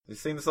You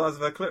seen the size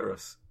of her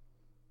clitoris?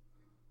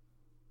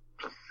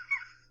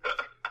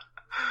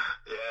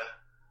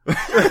 Yeah.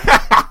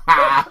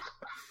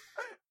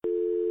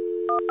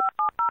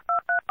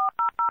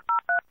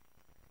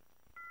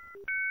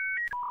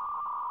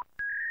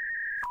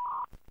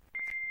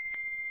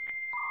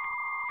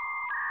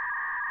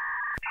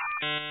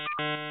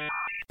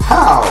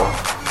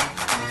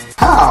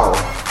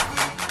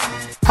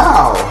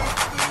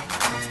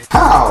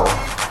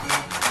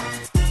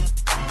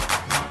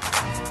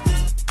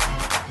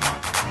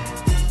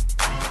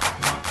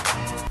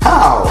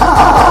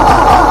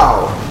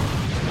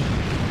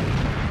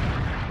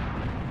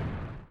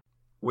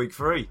 Week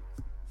 3.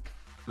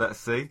 Let's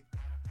see.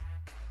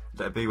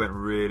 Let It Be went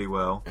really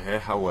well. Yeah,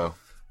 how well?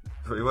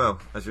 Pretty well,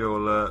 as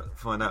you'll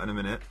find out in a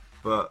minute.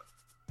 But,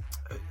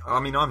 I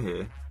mean, I'm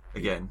here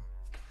again.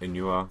 And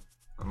you are?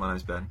 My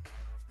name's Ben.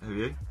 Who are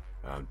you?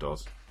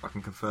 Doz. I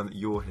can confirm that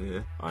you're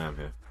here. I am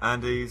here.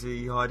 Andy, is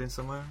he hiding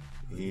somewhere?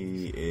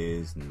 He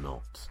is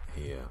not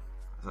here.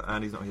 So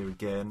Andy's not here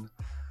again.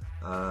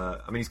 I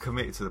mean, he's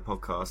committed to the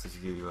podcast, as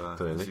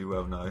you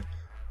well know.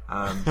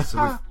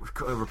 So we've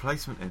got a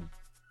replacement in.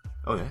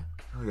 Oh yeah?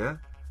 Oh yeah?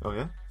 Oh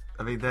yeah?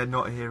 I mean, they're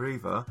not here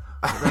either.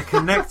 But they're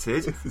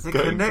connected. They're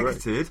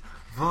connected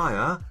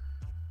via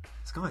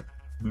Skype.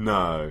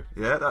 No.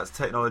 Yeah, that's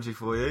technology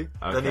for you.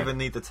 Okay. Don't even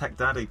need the tech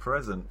daddy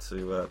present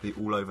to be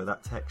all over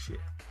that tech shit.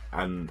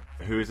 And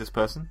who is this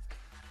person?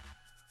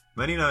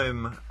 Many know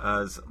him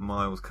as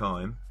Miles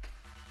Kime.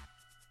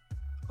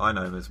 I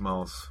know him as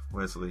Miles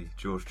Wesley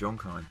George John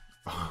Kime.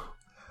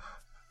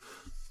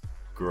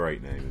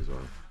 Great name as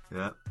well.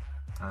 Yeah.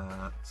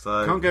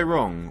 So Can't go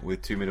wrong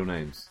with two middle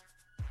names.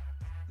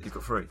 He's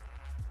got 3.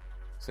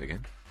 Say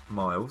again.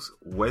 Miles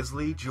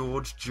Wesley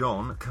George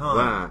John Kime.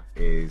 That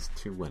is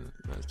too many.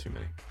 That's too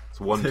many. It's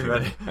one too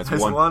many. That's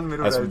one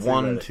middle That's name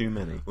one too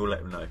many. We'll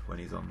let him know when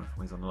he's on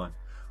the line.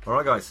 All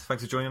right, guys.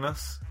 Thanks for joining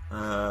us.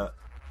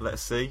 Let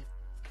us see.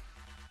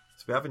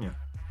 Let's be having you.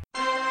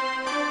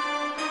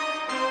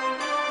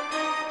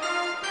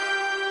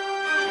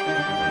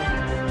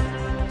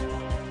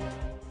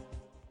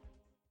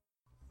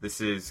 This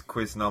is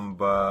quiz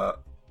number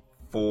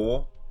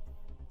 4.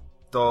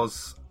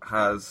 Doz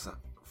has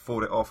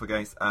fought it off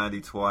against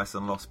Andy twice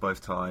and lost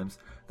both times.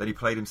 Then he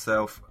played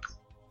himself,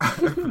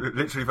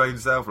 literally played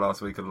himself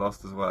last week and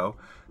lost as well.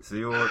 So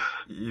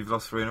you've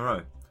lost 3 in a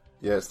row.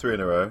 Yeah, it's 3 in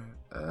a row.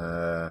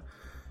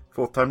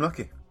 4th time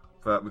lucky.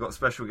 But we've got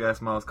special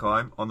guest Miles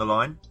Kime on the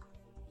line.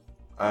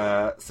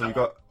 So we've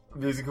got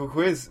musical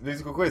quiz.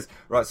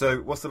 Right,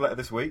 so what's the letter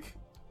this week?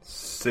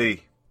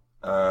 C.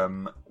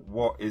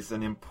 What is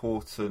an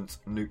important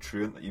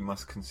nutrient that you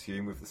must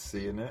consume with the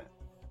C in it?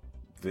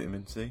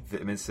 Vitamin C.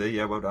 Vitamin C,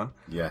 yeah, well done.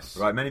 Yes.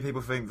 Right, many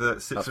people think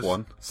that citrus... That's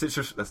one.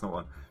 That's not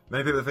one.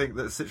 Many people think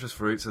that citrus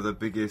fruits are the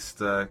biggest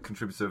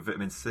contributor of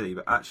vitamin C,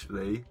 but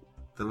actually,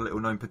 the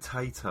little-known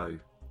potato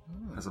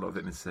has a lot of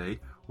vitamin C.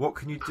 What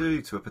can you do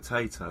to a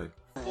potato?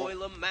 Boil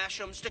them, mash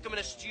them, stick them in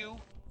a stew.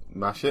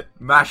 Mash it.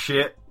 Mash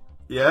it.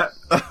 Yeah.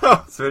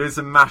 So it is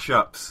some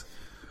mash-ups.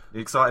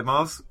 You excited,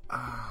 Miles?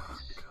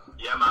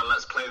 Yeah, man,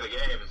 let's play the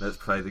game. Let's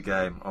play the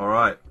game. All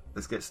right,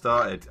 let's get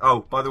started.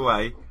 Oh, by the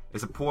way,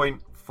 it's a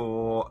point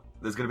for...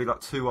 There's going to be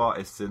like 2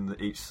 artists in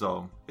each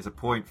song. It's a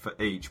point for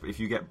each, but if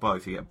you get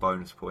both, you get a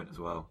bonus point as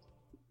well.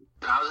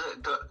 How's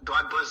it? Do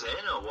I buzz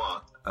in or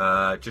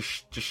what?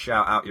 Just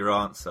shout out your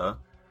answer.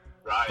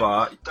 Right.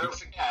 But don't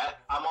forget,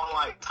 I'm on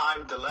like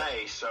time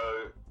delay, so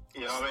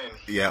you know what I mean.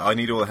 Yeah, I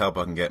need all the help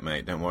I can get,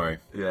 mate. Don't worry.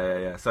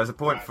 Yeah. So there's a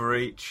point for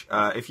each.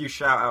 If you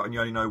shout out and you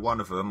only know one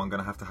of them, I'm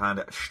going to have to hand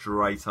it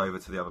straight over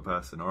to the other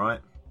person. All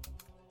right?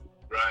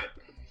 Right.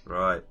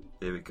 Right.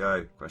 Here we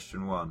go.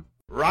 Question 1.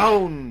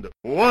 Round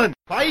 1,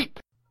 fight!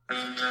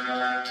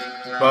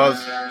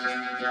 Buzz.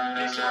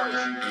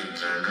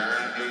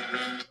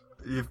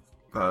 You've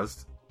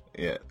buzzed.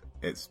 Yeah,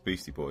 it's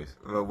Beastie Boys.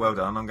 Well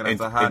done. I'm going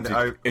to have to hand it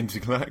over.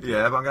 Intergalactic.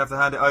 Yeah, but I'm going to have to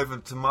hand it over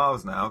to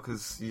Miles now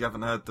because you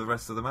haven't heard the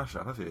rest of the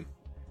mashup, have you?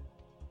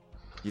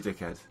 You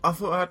dickhead. I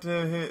thought I had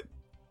to hit...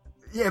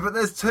 Yeah, but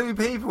there's 2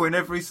 people in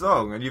every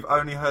song, and you've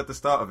only heard the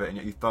start of it, and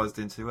yet you've buzzed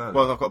in too early.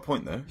 Well, I've got a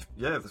point, though.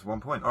 Yeah, there's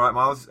 1 point. All right,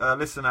 Miles,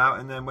 listen out,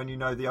 and then when you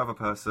know the other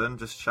person,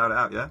 just shout it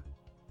out, yeah?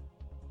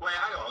 Wait,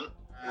 hang on.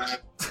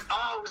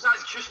 Was that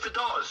just for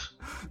Doz?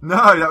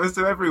 No, that was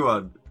to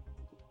everyone.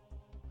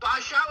 But I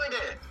shouted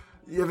it.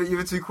 Yeah, but you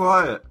were too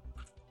quiet.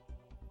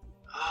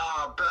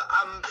 Oh, but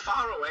I'm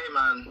far away,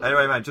 man.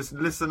 Anyway, man, just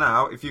listen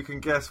out. If you can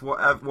guess what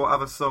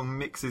other song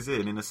mixes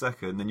in a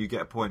second, then you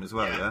get a point as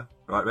well, yeah?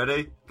 Right,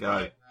 ready? Go.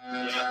 Right.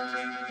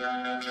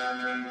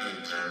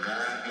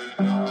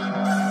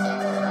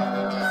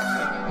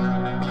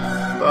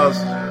 Buzz.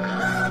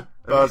 Have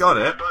you got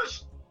it?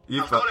 Buzz.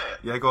 You've I've got it.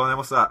 Yeah, go on then.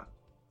 What's that?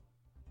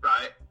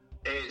 Right.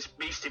 It's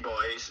Beastie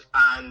Boys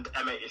and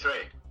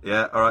M83.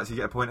 Yeah, alright, so you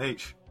get a point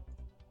each.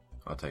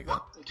 I'll take that.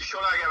 What?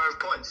 Surely I get both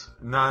points.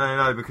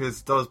 No,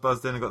 because Doz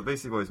buzzed in and got the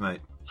Beastie Boys, mate.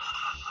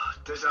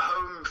 There's a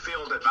home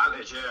field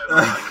advantage here.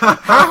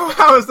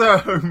 How is there a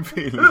home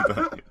field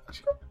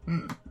advantage?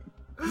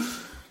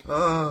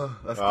 Oh,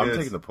 that's good. I'm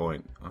taking the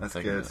point. I'm That's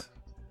taking good. that.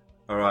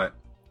 Alright,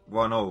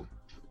 1-1.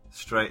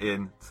 Straight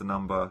in to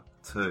number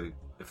 2.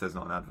 If there's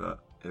not an advert.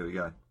 Here we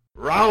go.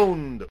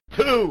 Round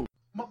 2.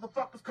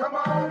 Motherfuckers, come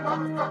on,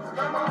 motherfuckers,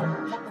 come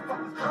on,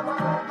 motherfuckers, come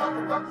on,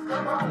 motherfuckers,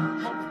 come on,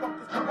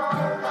 motherfuckers, come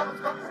on,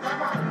 motherfuckers,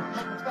 come on,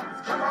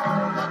 motherfuckers, come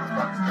on,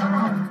 motherfuckers, come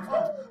on.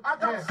 Oh, I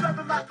got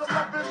 7 like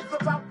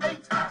 11s, about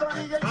 8,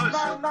 38,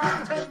 9,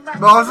 9, 10, 9.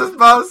 Mars'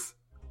 buzz!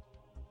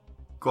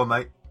 Go on,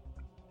 mate.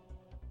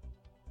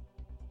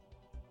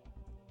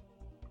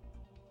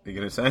 You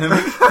going to say anything?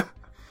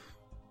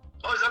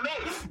 Oh, is that me?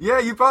 Yeah,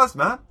 you buzzed,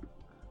 man.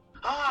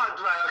 Oh,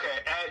 right,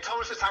 okay.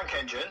 Thomas the Tank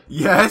Engine.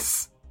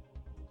 Yes!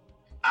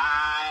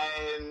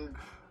 And,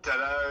 don't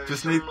know,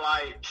 Just some, need-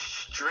 like,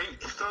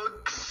 street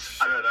thugs?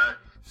 I don't know.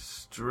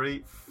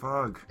 Street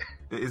Thug.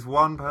 It is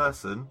one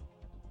person.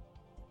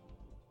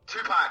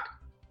 Tupac.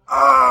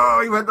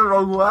 Oh, he went the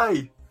wrong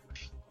way.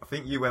 I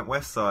think you went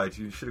west side.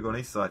 You should have gone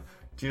east side.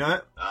 Do you know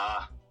it?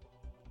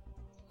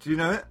 Do you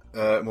know it?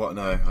 What?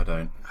 No, I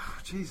don't. Oh,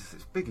 Jesus,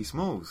 it's Biggie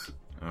Smalls.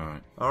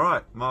 Alright. All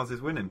right, Mars is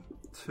winning.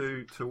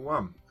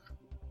 2-1.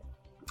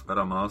 Well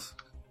done, Mars.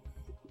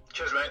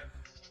 Cheers, mate.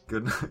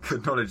 Good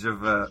knowledge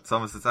of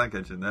Thomas the Tank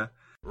Engine there.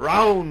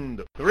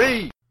 Round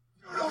 3.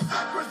 No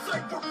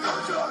sacrosanct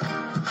perversion.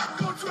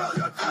 Go trail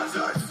your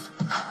deserts.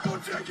 Go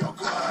dig your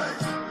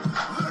graves.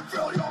 Then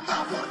fill your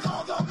mouth with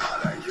all the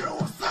money you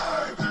will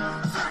save.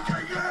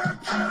 Sinking in,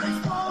 getting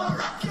smaller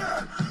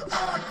again.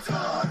 I'm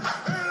done.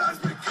 It has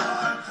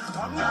begun.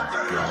 I'm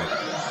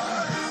not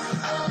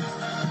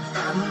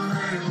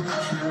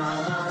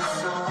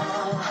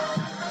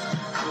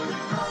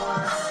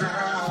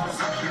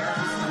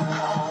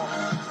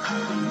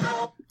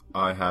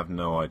I have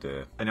no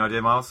idea. Any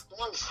idea, Miles?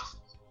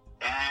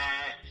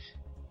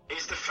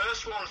 Is the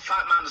first one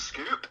Fat Man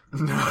Scoop?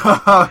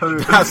 No,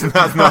 That's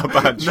not a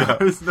bad shout.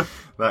 No, it's not.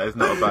 That is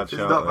not a bad It's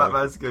shout. not though.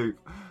 Batman Scoop.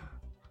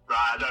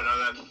 Right, I don't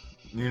know then.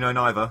 You know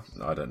neither.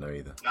 No, I don't know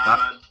either. Nah,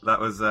 man. That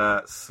was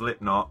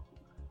Slipknot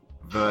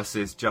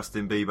versus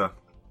Justin Bieber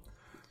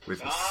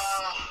with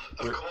Ah,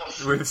 of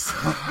course. with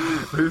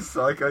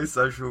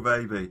Psychosocial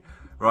Baby.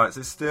 Right,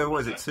 so it's still,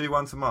 what is it,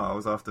 2-1 to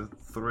Miles after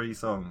 3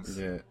 songs?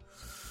 Yeah.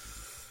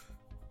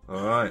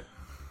 Alright.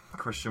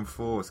 Question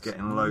 4 is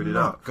getting loaded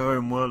Not up.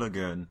 going well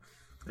again.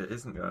 It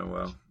isn't going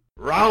well.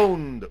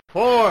 Round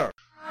 4.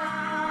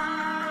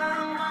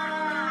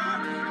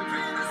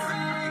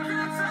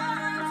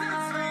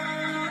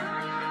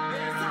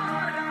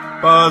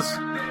 Buzz.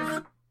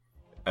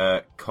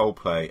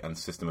 Coldplay and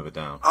System of a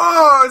Down.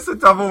 Oh, it's a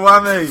double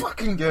whammy!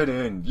 Fucking get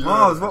in.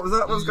 Miles, what was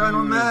that? What's going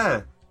on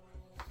there?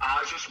 I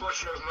was just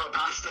watching over my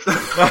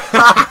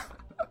pasta.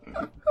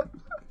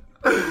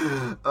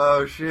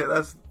 Oh shit,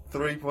 that's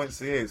 3 points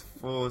to you. It's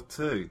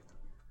 4-2.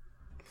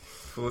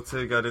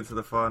 4-2 going into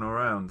the final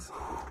round.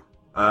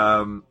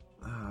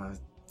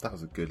 That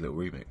was a good little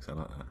remix. I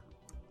like that.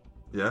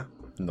 Yeah?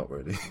 Not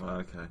really. Well,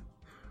 okay.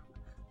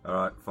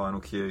 Alright, final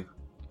cue.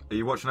 Are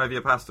you watching over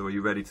your pasta or are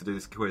you ready to do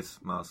this quiz,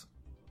 Mars?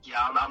 Yeah,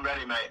 I'm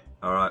ready, mate.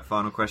 Alright,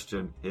 final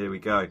question. Here we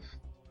go.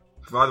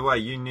 By the way,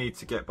 you need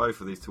to get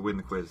both of these to win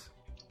the quiz.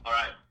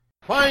 Alright.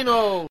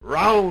 Final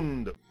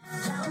round.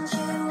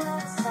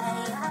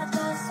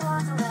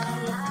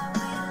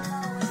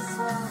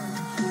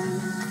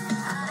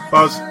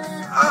 Buzz.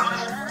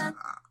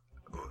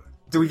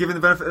 Do we give him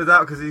the benefit of the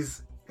doubt because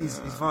he's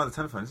via the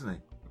telephone, isn't he?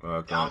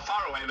 Oh, Yeah, I'm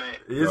far away, mate.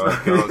 He is Go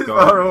on, he's go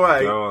on. far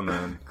away. Go on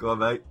then. Go on,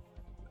 mate.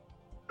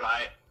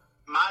 Right.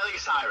 Miley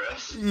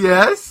Cyrus.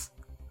 Yes.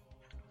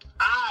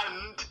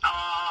 And,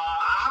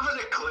 I haven't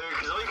a clue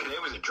because all you could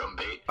hear was a drum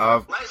beat.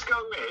 I've- Let's go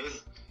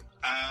with,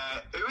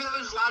 who are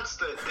those lads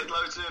that did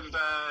loads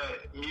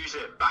of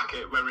music back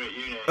when we were at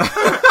uni?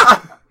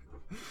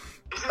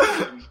 Is it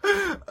them?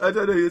 I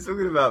don't know who you're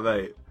talking about,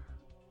 mate.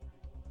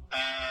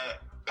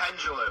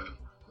 Pendulum.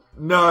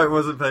 No, it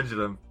wasn't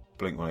Pendulum.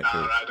 Blink Oh,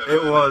 182. I don't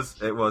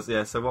know. It was,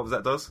 yeah. So what was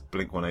that, Doz?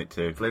 Blink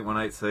 182. Blink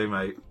 182,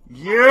 mate.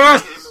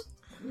 Yes!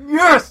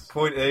 Yes!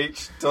 Point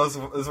each. Doz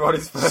has won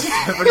his first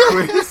ever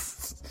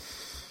quiz.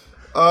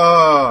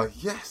 Oh,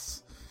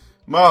 yes.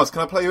 Miles,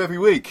 can I play you every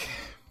week?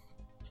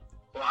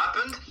 What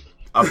happened?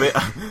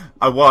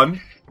 I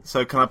won,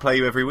 so can I play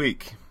you every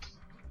week?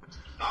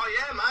 Oh,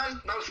 yeah,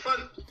 man. That was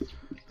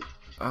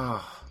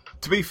fun.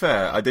 To be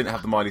fair, I didn't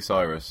have the Miley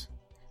Cyrus.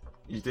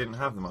 You didn't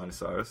have the Miley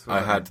Cyrus.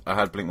 I had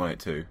Blink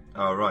 182.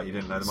 Oh, right, you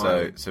didn't know the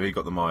Miley. So he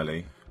got the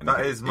Miley. And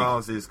That he- is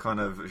Miles's kind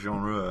of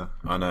genre.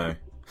 I know.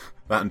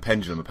 That and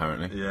Pendulum,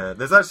 apparently. Yeah,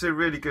 there's actually a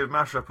really good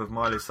mashup of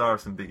Miley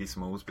Cyrus and Biggie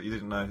Smalls, but you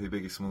didn't know who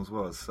Biggie Smalls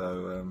was,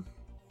 so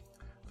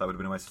that would have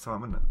been a waste of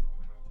time, wouldn't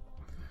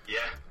it?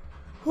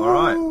 Yeah.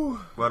 Alright,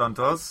 well done,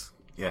 Doz.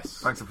 Yes.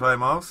 Thanks for playing,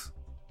 Miles.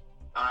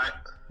 Alright.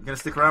 You going to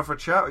stick around for a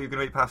chat, or are you going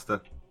to eat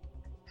pasta?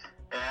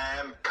 Can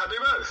I do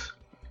both?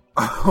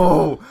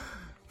 Oh,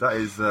 that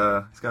is,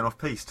 it's going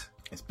off-piste.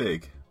 It's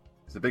big.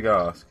 It's a big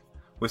ask.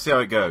 We'll see how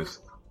it goes.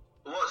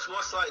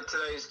 What's like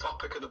today's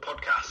topic of the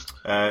podcast?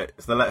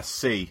 It's the letter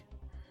C.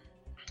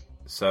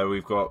 So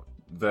we've got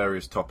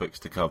various topics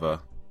to cover.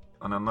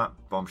 And on that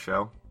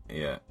bombshell,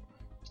 Yeah.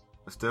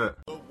 let's do it.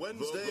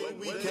 Wednesday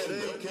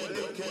weekend.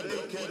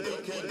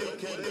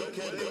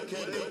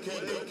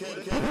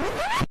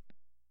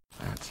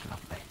 That's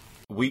lovely.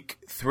 Week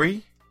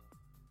 3,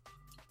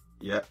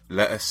 Yeah,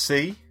 letter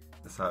C,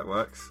 that's how it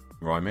works.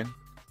 rhyming.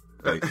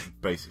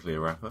 Basically a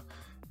rapper.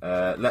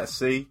 Letter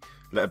C,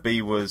 letter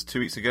B was 2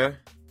 weeks ago.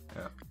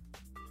 Yeah.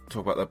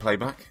 Talk about the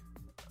playback.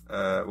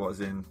 What was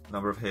in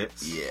number of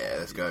hits? Yeah,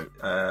 let's go.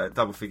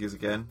 Double figures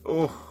again.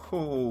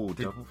 Oh,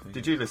 Did, double figure.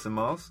 did you listen,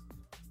 Miles?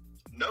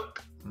 Nope.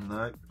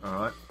 No. All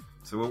right.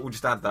 So we'll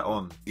just add that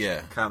on.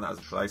 Yeah. Count that as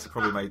a play. So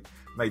probably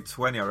made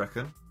 20, I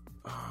reckon.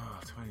 Oh,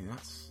 20,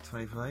 that's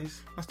 20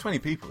 plays. 20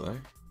 people though.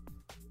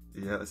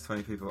 Yeah, that's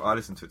 20 people. I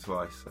listened to it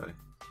twice, so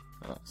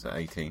That's at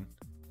 18.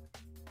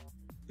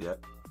 yeah.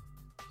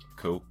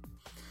 Cool.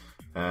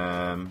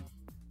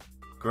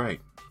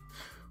 Great.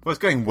 Well, it's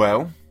going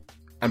well,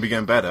 and be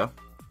going better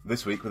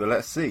this week with a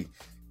letter C.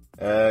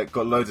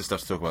 Got loads of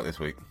stuff to talk about this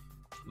week.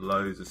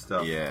 Loads of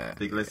stuff. Yeah.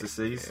 Big list of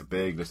C's. Yeah,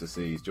 big list of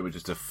C's. Do you want me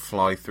just to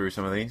fly through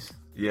some of these?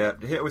 Yeah.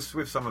 Hit us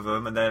with some of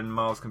them, and then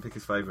Miles can pick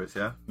his favourites,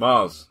 yeah?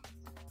 Mars,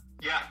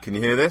 Yeah. can you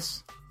hear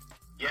this?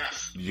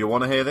 Yes. Do you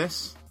want to hear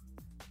this?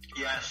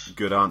 Yes.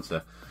 Good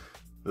answer.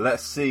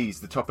 Let's see.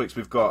 The topics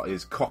we've got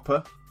is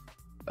Copper,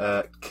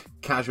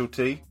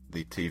 Casualty,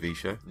 the TV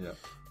show,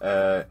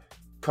 Yeah.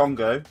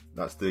 Congo,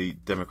 that's the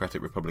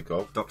Democratic Republic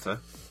of, Doctor.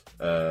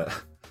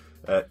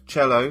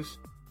 cellos,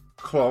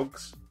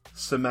 clogs,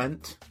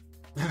 cement,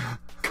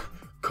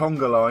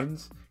 conga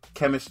lines,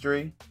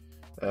 chemistry,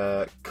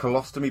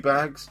 colostomy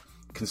bags,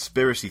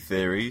 conspiracy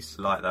theories,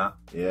 Like that.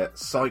 yeah,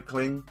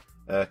 cycling,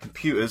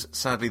 computers.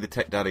 Sadly, the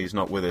tech daddy is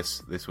not with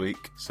us this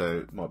week, so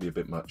it might be a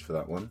bit much for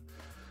that one.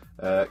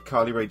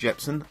 Carly Rae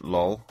Jepsen,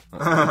 lol.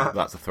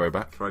 That's a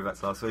throwback.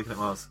 Throwbacks last week, isn't it,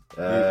 Miles?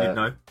 You'd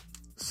know.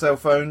 Cell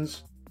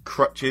phones,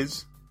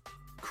 crutches,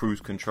 cruise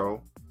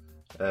control,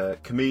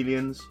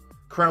 chameleons,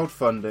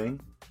 crowdfunding,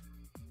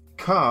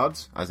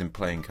 cards, as in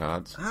playing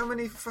cards. How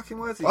many fucking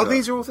words Oh,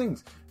 these are all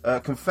things.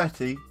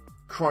 Confetti,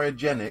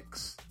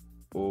 cryogenics,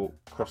 or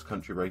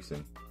cross-country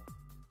racing.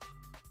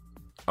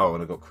 Oh,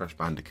 and I got Crash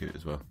Bandicoot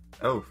as well.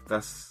 Oh,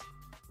 that's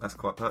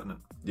quite pertinent.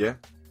 Yeah?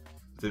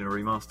 Doing a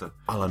remaster.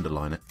 I'll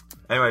underline it.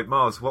 Anyway,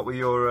 Miles, what were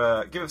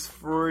your... give us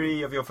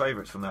 3 of your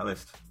favourites from that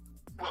list.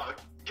 Well,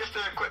 just a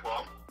quick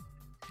one.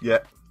 Yeah.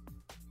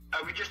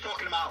 Are we just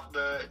talking about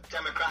the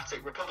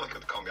Democratic Republic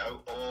of the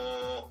Congo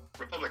or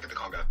Republic of the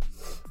Congo?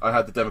 I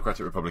had the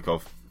Democratic Republic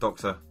of.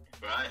 Doctor.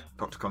 Right.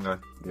 Dr. Congo.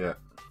 Yeah.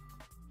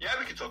 Yeah,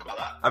 we can talk about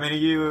that. I mean, are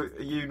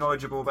you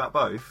knowledgeable about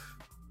both?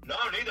 No,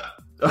 neither.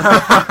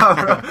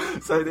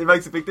 So it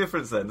makes a big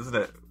difference then, doesn't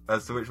it?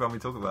 As to which one we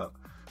talk about.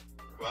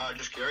 Well, I'm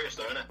just curious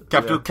though,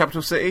 innit?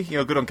 Capital City?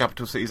 You're good on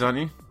capital cities, aren't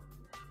you?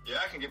 Yeah,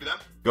 I can give you them.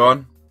 Go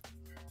on.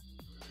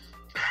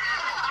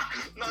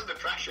 Not under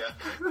pressure.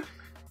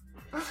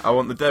 I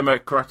want the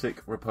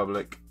Democratic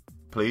Republic,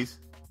 please.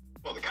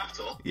 What, the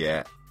capital?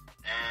 Yeah.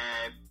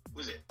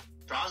 Was it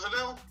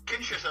Brazzaville?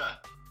 Kinshasa.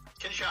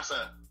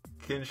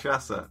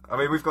 Kinshasa. I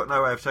mean, we've got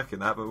no way of checking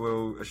that, but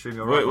we'll assume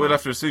you're right. We'll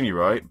have to assume you're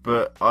right,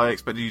 but I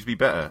expected you to be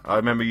better. I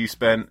remember you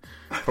spent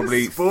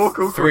probably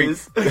Sporkle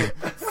quiz.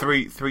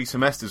 three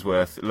semesters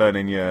worth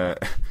learning your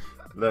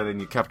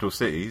capital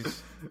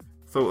cities.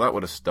 Thought that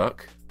would have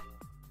stuck.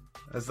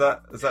 Has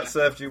that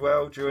served you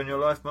well during your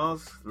life,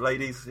 Mars?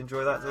 Ladies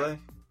enjoy that, do they?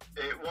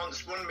 It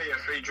once won me a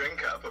free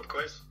drink at a pub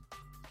quiz.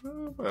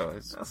 Well,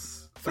 it's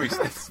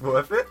It's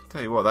worth it.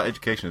 tell you what, that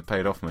education has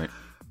paid off, mate.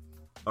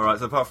 Alright,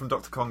 so apart from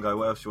Dr. Congo,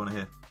 what else do you want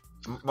to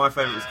hear? My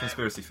favourite is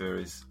conspiracy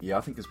theories. Yeah,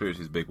 I think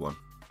conspiracy is a big one.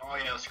 Oh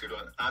yeah, that's a good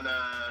one. And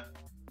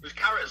was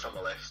carrots on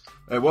the list?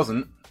 It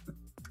wasn't.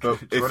 But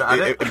Do you if wanna add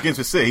it it? begins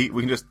with C,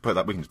 we can just put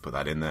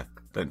that in there.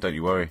 Don't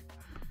you worry.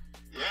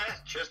 Yeah,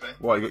 cheers, mate.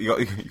 What you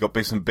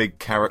got some big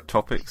carrot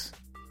topics?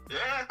 Yeah,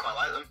 I quite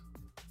like them.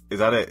 Is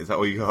that it? Is that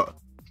all you got?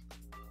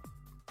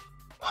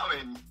 Well, I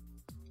mean,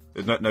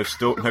 There's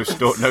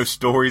no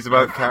stories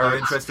about No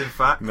carrots. interesting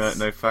facts.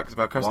 No facts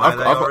about carrots. Why are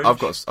they I've orange?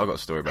 got a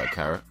story about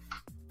carrot.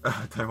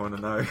 I don't want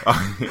to know.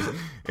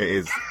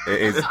 It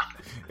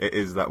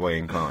is that way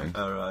inclined.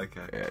 Alright,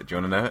 okay. Yeah, do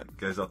you want to know it?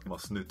 Goes up my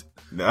snoot.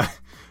 No.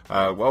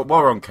 Well, while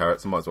we're on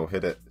carrots, I might as well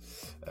hit it.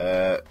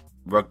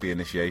 Rugby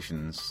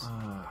initiations.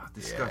 Ah,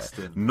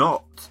 disgusting.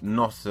 Not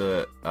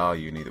at our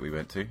uni that we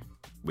went to,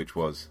 which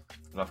was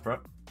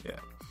Loughborough. yeah.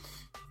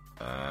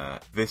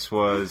 This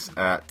was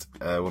at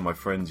one of my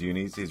friend's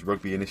unis. His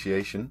rugby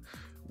initiation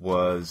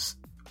was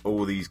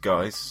all these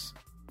guys,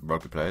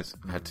 rugby players,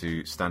 had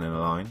to stand in a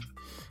line.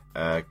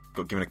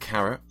 Got given a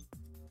carrot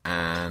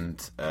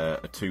and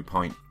a 2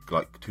 pint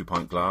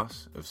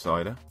glass of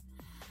cider.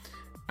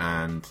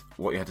 And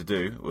what you had to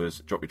do was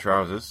drop your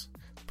trousers,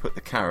 put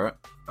the carrot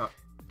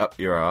up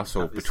your ass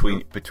or Up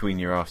your between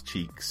your ass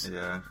cheeks.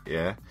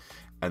 Yeah.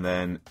 And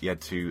then you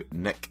had to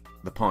neck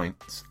the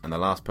pints, and the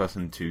last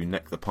person to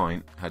neck the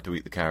pint had to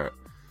eat the carrot.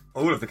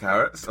 All of the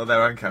carrots, or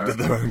their own carrots?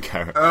 Their own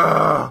carrot.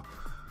 Ugh.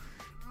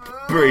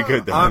 Pretty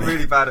good, though. I'm isn't it?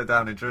 really bad at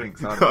downing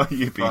drinks, aren't I?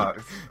 you'd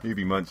Fucked.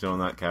 be munching on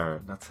that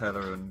carrot.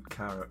 Nutella and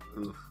carrot.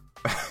 Ugh.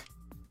 I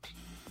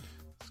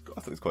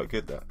think it's quite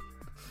good, that.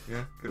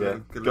 Yeah, good, Yeah.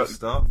 good little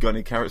start. Got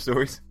any carrot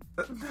stories?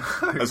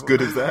 As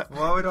good as that?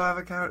 Why would I have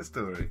a carrot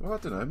story? Well, I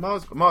don't know.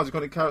 Mars, you got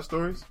any carrot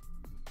stories?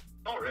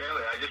 Not really.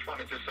 I just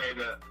wanted to say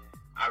that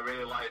I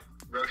really like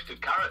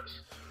roasted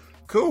carrots.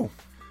 Cool.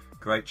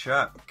 Great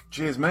chat.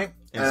 Cheers, mate.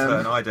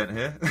 Insert an ident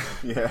here.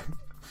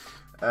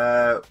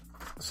 Yeah.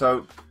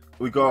 So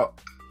we got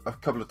a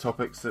couple of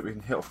topics that we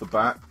can hit off the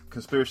bat.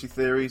 Conspiracy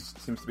theories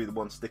seems to be the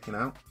one sticking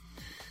out.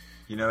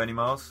 You know any,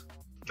 Miles?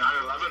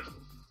 9/11.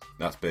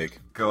 That's big.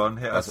 Go on,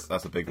 hit us.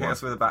 That's a big Hit one.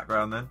 us with a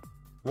background then.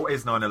 What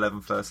is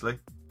 9/11 firstly?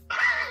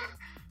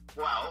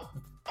 Well,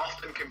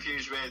 often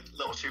confused with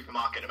Little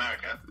Supermarket in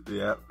America.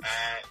 Yeah.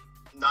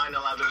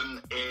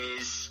 9/11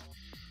 is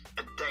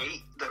a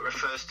date that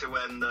refers to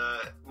when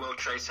the World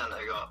Trade Center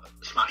got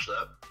smashed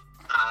up.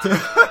 And,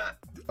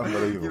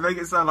 Unbelievable. You make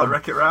it sound like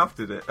Wreck-It Ralph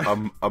did it.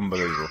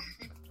 Unbelievable.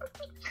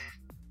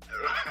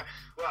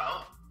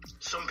 well,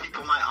 some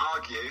people might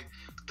argue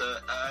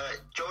that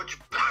George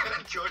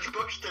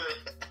Bush did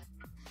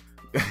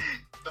it.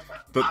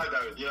 But I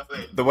don't, you know what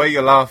I mean? the way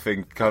you're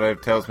laughing kind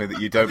of tells me that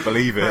you don't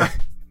believe it.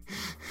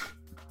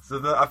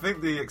 So I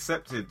think the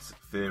accepted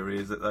theory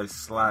is that those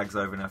slags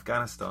over in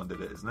Afghanistan did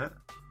it, isn't it?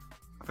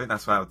 I think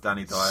that's how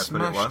Danny Dyer put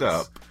it once. Smashed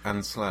up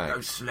and slag.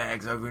 Those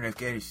slags over in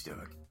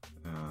Afghanistan.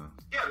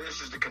 Yeah, but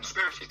this is the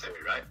conspiracy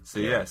theory, right?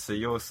 So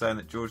you're saying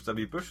that George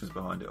W. Bush was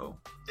behind it all?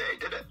 Yeah, he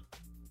did it.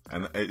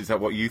 And is that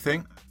what you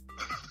think?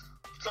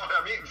 Sorry,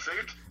 I'm eating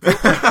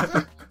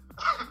food.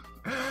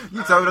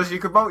 You told us you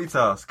could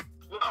multitask.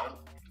 Well,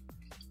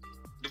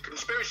 the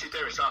conspiracy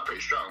theories are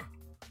pretty strong.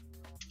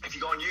 If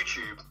you go on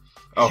YouTube,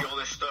 you see all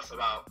this stuff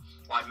about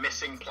like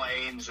missing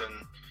planes and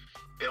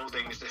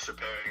buildings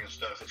disappearing and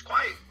stuff. It's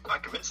quite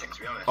convincing,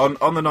 to be honest.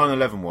 On the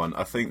 9/11 one,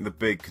 I think the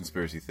big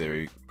conspiracy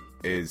theory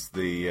is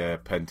the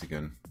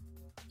Pentagon.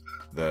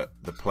 The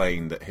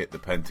plane that hit the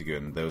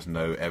Pentagon, there was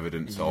no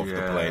evidence of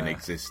the plane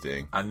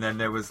existing. And then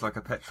there was like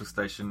a petrol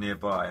station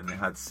nearby, and they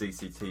had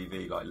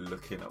CCTV like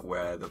looking at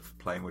where the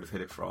plane would have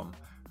hit it from,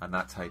 and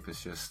that tape has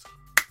just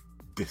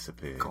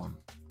Disappeared. gone.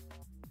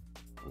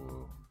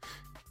 Whoa.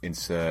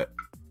 Insert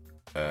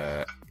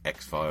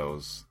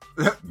X-Files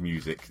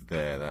music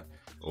there. That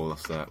all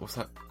that's that. What's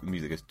that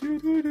music? Goes.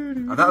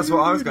 And that was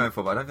what I was going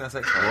for, but I don't think that's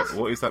X-Files.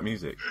 What is that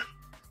music?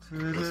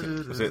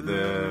 Was it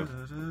the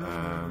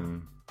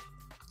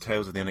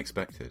Tales of the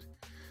Unexpected?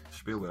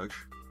 Spielberg?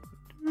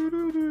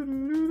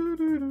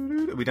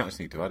 We don't just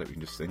need to add it. We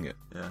can just sing it.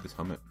 Yeah. Just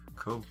hum it.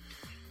 Cool.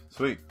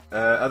 Sweet.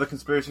 Other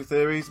conspiracy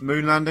theories?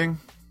 Moon landing.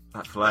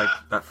 That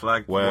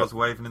flag Where- was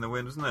waving in the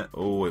wind, wasn't it?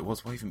 Oh, it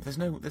was waving. There's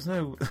no wind.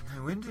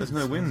 There's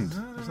no wind.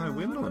 There's no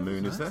wind on the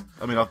moon, is there?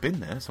 I mean, I've been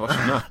there, so I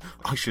should know.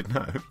 I should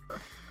know.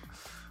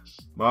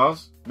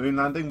 Mars, moon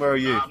landing. Where are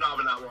you? I'm not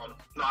having that one.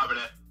 Not having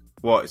it.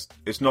 What?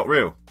 It's not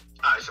real.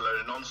 It's a load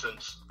of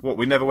nonsense. What?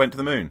 We never went to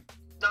the moon.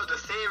 No, the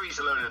theory's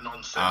a load of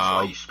nonsense. Oh. Why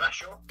are you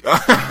special?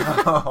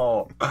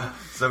 Oh.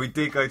 So we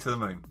did go to the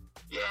moon.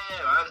 Yeah,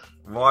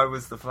 man. Why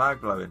was the flag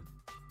blowing?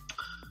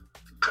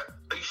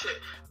 Are you serious?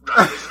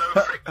 Right, there's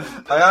no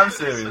friction. I am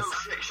serious. There's no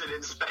friction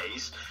in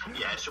space.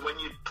 Yeah, so when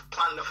you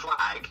plant the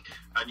flag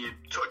and you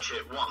touch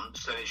it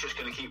once, then it's just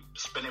going to keep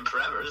spinning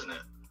forever, isn't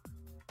it?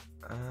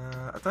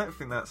 I don't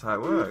think that's how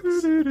it works.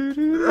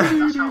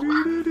 That's how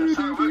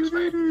it works,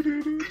 mate.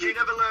 Did you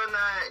never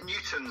learn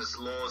Newton's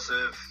laws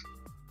of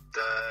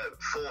the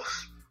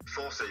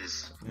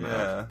forces?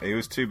 Yeah. He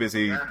was too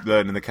busy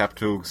learning the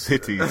capital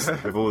cities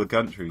of all the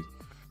countries.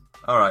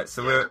 All right,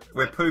 so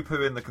we're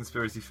poo-pooing the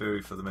conspiracy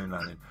theory for the moon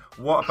landing.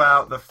 What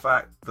about the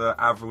fact that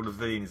Avril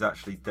Lavigne is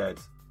actually dead,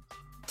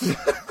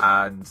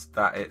 and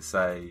that it's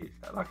a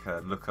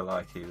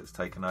look-alike that's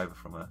taken over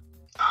from her?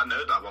 I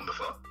know that one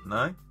before.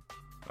 No.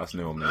 That's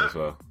new on me as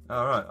well.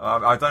 All right,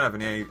 I don't have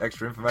any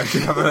extra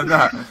information other than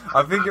that.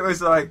 I think it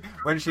was like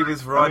when she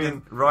was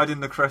riding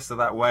the crest of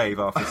that wave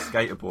after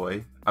Skater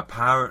Boy.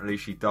 Apparently,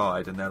 she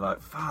died, and they're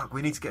like, "Fuck,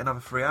 we need to get another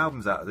 3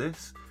 albums out of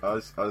this." I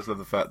just love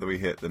the fact that we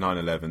hit the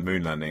 9/11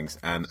 moon landings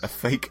and a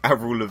fake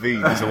Avril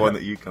Lavigne is the one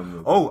that you come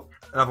with. Oh,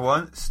 another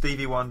one.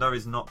 Stevie Wonder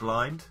is not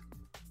blind.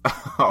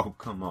 Oh,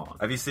 come on.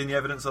 Have you seen the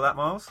evidence of that,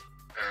 Miles?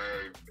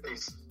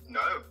 No.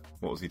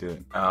 What was he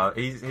doing?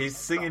 He's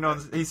singing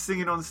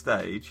on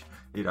stage.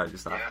 You know,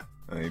 just like. Yeah.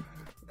 I mean,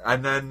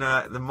 And then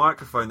the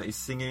microphone that he's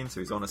singing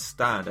into is on a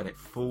stand and it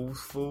falls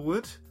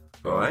forward.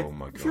 Right? Oh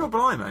my If you're God.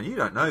 blind, man, you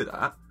don't know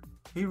that.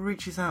 He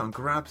reaches out and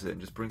grabs it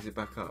and just brings it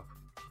back up.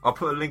 I'll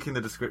put a link in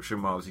the description,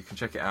 Miles. You can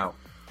check it out.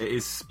 It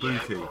is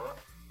spooky. Yeah,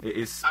 It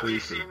is Have you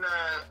spooky.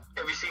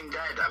 seen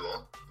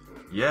Daredevil?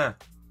 Yeah.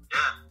 Yeah.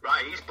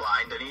 Right, he's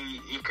blind and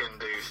he can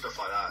do stuff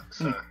like that.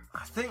 So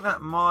I think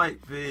that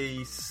might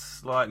be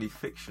slightly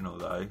fictional,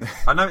 though.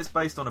 I know it's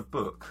based on a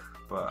book,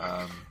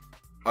 but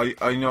are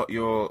you not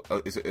your?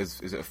 Is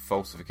it a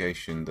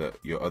falsification that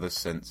your other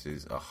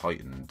senses are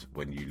heightened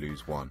when you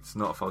lose one? it's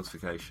not a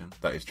falsification.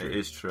 That is true. It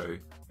is true,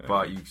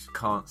 but you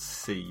can't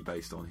see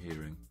based on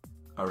hearing.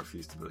 I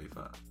refuse to believe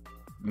that.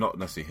 not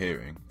necessarily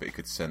hearing, but he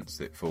could sense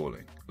it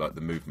falling, like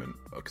the movement.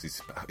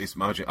 Because he's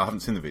imagine, I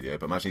haven't seen the video,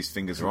 but imagine his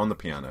fingers are on the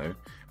piano,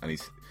 and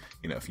he's,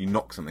 if you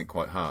knock something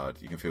quite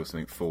hard, you can feel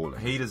something falling.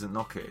 He doesn't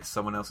knock it; it's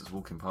someone else that's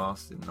walking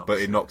past and knocks. But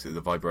it knocks it.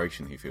 The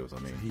vibration he feels. I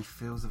mean, he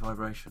feels the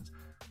vibrations.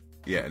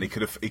 Yeah, and he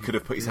could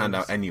have put his hand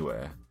out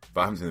anywhere,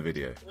 but I haven't seen the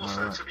video.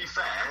 Also, to be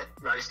fair,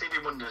 right, Stevie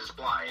Wonder's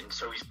blind,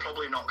 so he's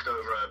probably knocked over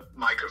a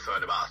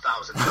microphone about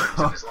 1,000 times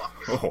in his life.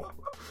 Oh.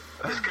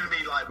 This could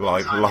be like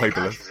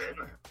libelous.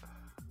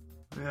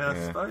 Yeah,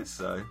 I suppose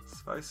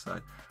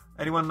so.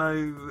 Anyone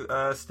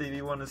know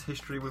Stevie Wonder's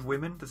history with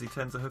women? Does he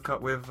tend to hook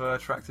up with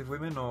attractive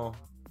women, or?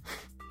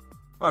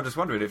 Well, I'm just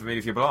wondering if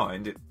you're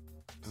blind,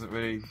 does it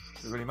really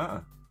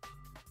matter?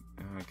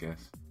 I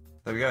guess.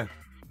 There we go.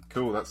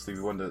 Cool, that's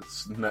Stevie Wonder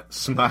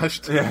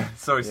smashed. Yeah,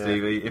 sorry,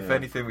 Stevie. If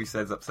anything we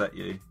said's upset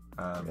you,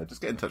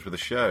 just get in touch with the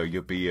show.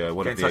 You'll be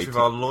one get of in the touch with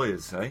our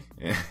lawyers, eh?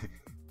 Yeah.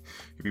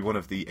 You'll be one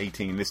of the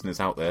 18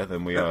 listeners out there.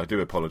 Then we do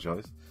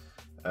apologise.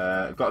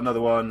 I've got another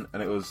one,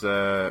 and it was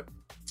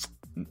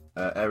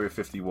Area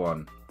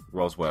 51,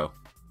 Roswell,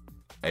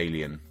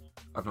 Alien.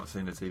 I've not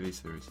seen the TV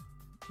series.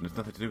 There's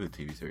nothing to do with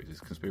the TV series.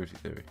 It's a conspiracy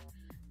theory.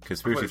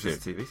 It's a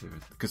TV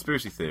series.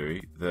 Conspiracy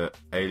theory that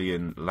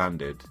Alien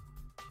landed,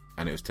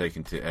 and it was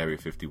taken to Area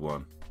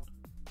 51,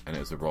 and it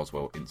was a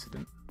Roswell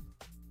incident.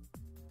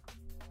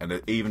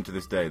 And even to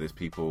this day, there's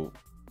people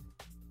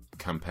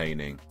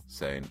campaigning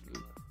saying,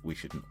 "We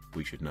should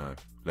know.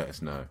 Let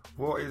us know."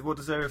 What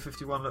does Area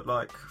 51 look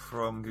like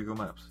from Google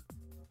Maps?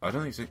 I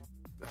don't think so.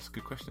 That's a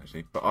good question,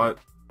 actually. But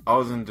I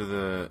was under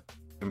the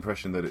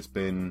impression that it's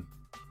been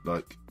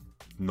like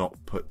not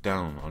put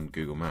down on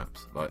Google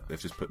Maps. Like they've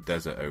just put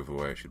desert over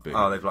where it should be.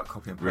 Oh, they've like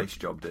copy and paste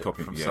jobbed it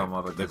from some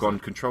other. They've gone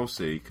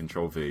Control-C,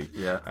 Control-V.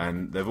 Yeah.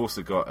 And they've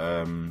also got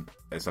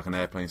it's like an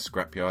airplane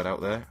scrapyard out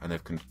there, and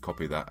they've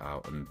copied that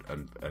out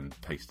and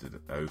pasted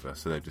it over.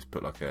 So they've just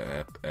put like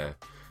an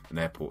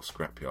airport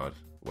scrapyard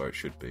where it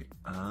should be.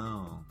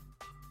 Oh,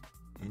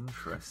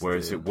 interesting.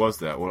 Whereas it was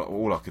there,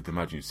 all I could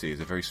imagine you'd see is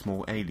a very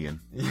small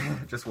alien. Yeah,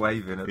 just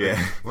waving at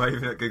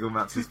waving at Google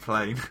Maps'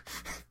 plane.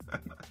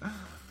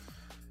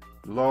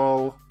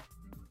 Lol.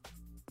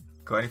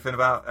 Got anything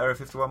about Area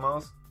 51,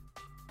 Miles?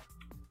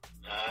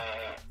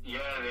 Yeah,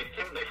 they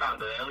think they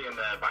found an alien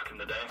there back in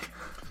the day.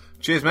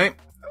 Cheers, mate.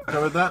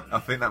 Covered that. I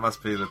think that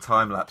must be the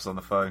time lapse on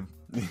the phone.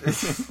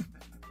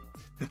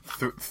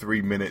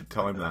 3-minute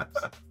time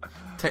lapse.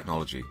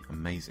 Technology,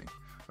 amazing.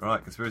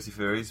 Right, conspiracy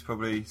theories.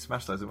 Probably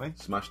smashed those, haven't we?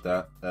 Smashed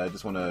that.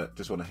 Just want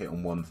to hit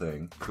on one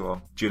thing. Go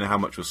on. Do you know how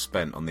much was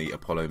spent on the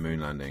Apollo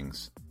moon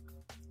landings?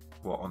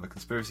 What, on the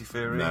conspiracy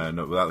theory? No,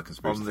 not without the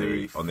conspiracy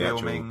theory. On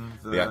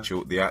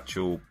the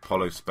actual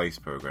Apollo space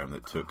program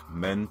that took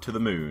men to the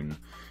moon.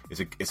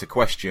 It's a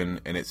question,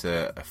 and it's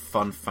a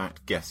fun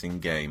fact guessing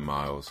game,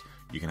 Miles.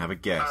 You can have a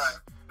guess.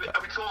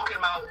 Are we talking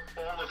about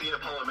all of the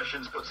Apollo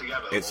missions put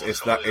together? It's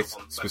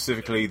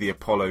specifically the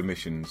Apollo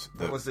missions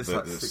that, what was this,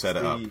 that like 60, set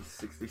it up.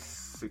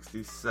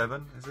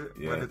 67, is it?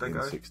 Yeah, when did they in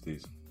go? the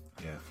 60s.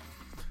 Yeah.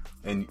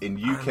 In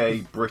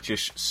UK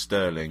British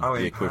sterling,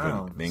 the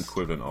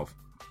equivalent of.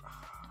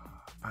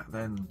 Back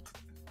then,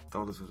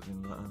 dollars would have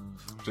been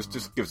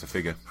Just give us a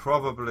figure.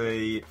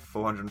 Probably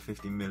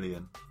 £450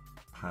 million.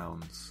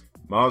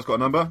 Miles, got a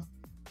number?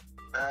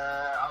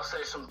 I'll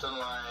say something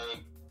like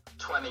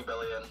 20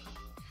 billion.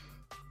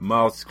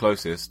 Miles is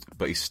closest,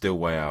 but he's still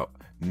way out.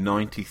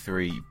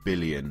 93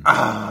 billion. Oh,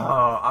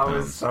 I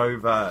was so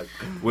bad.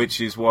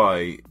 Which is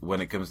why,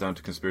 when it comes down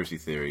to conspiracy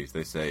theories,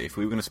 they say if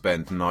we were going to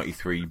spend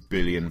 93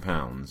 billion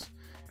pounds,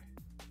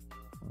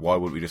 why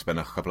wouldn't we just spend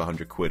a couple of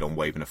 £100 on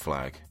waving a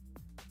flag?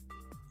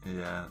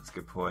 Yeah, that's a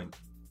good point.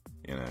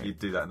 You know, you'd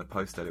do that in the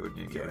post edit,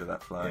 wouldn't you? Get rid of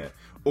that flag. Yeah.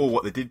 Or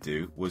what they did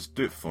do was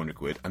do it for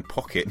 £400 and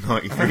pocket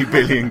 93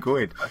 billion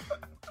quid.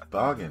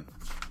 Bargain.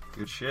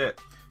 Good shit.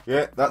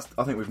 Yeah,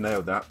 I think we've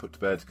nailed that. Put to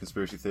bed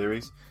conspiracy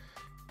theories.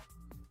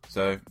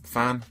 So,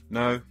 fan?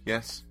 No?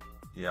 Yes?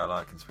 Yeah, I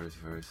like conspiracy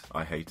theories.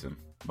 I hate them.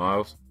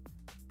 Miles?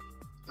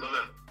 Love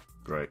them.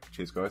 Great.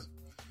 Cheers, guys.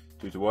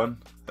 2-1.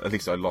 At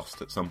least I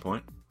lost at some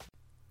point.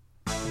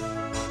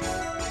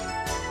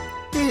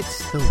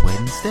 It's the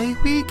Wednesday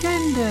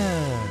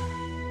Weekender.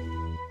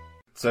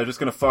 So, just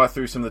going to fire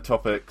through some of the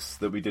topics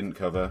that we didn't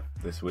cover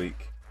this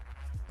week.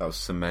 That was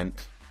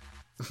cement.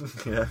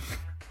 Yeah.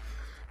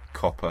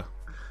 Copper.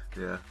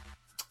 Yeah.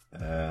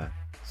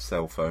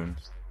 Cell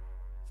phones.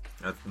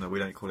 No, we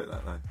don't call it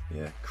that, though.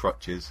 Yeah.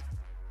 Crutches.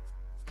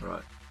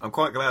 Right. I'm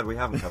quite glad we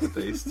haven't covered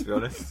these, to be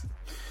honest.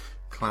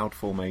 Cloud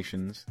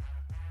formations.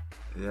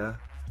 Yeah.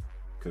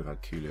 Could have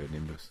had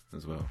cumulonimbus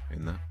as well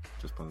in there,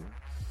 just by the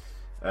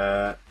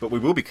way. But we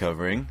will be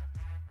covering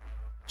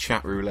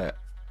chat roulette.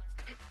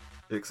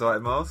 You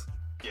excited, Miles?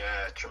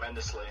 Yeah,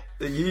 tremendously.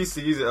 You used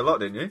to use it a lot,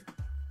 didn't you?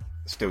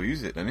 Still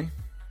use it, doesn't he?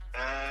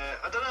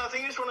 I don't know, I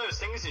think it's one of those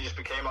things that just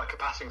became like a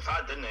passing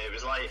fad, didn't it? It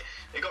was like,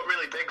 it got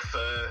really big for,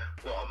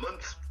 a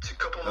month to a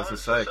couple months?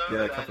 As I say,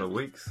 yeah, a couple of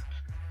weeks.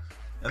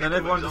 And then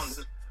everyone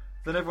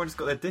just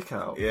got their dick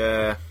out.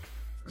 Yeah,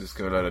 just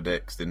got a load of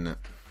dicks, didn't it?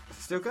 Is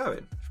it still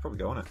going? It's probably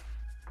go on it.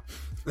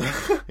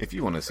 If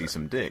you want to see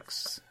some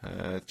dicks,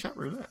 chat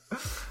roulette.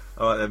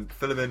 All right,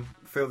 then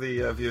fill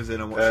the viewers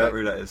in on what chat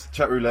roulette is.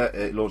 Chat roulette.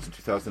 It launched in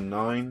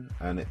 2009,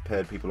 and it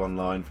paired people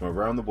online from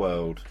around the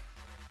world.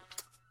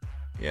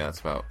 Yeah, that's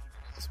about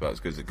as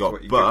good as it got.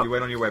 So you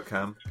went on your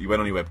webcam. You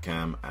went on your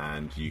webcam,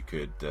 and you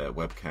could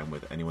webcam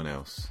with anyone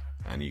else.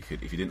 And you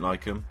could, if you didn't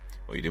like them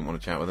or you didn't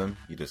want to chat with them,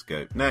 you just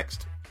go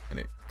next, and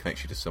it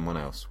connects you to someone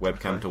else.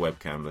 Webcam to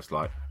webcam, just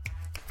like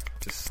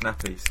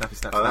snappy.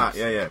 Like that.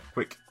 Yeah.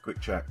 Quick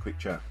chat.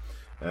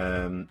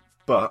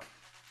 But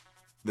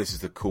this is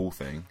the cool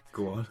thing.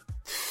 Go on.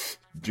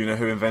 Do you know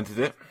who invented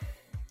it?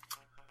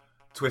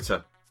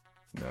 Twitter.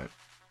 No.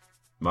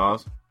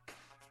 Mars?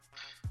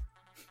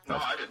 No,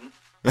 I didn't.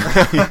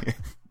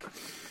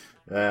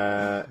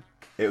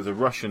 It was a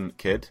Russian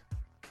kid,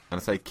 and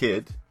I say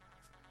kid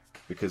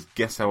because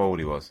guess how old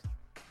he was?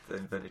 They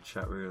invented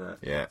chat roulette.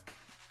 Yeah.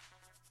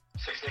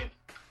 16.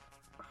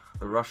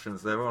 The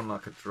Russians, they were on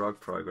like a drug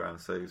program,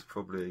 so he was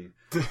probably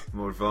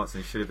more advanced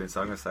than he should have been.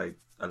 So I'm going to say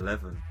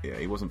 11. Yeah,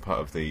 he wasn't part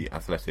of the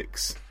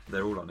athletics.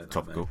 They're all on it.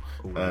 Topical.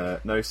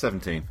 No,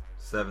 17.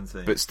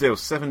 17. But still,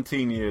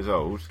 17 years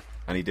old,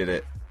 and he did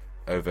it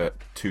over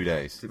 2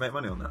 days. Did he make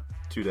money on that?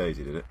 2 days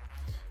he did it.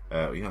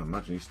 Yeah,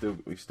 imagine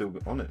he's still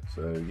on it.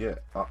 So yeah,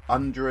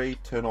 Andrei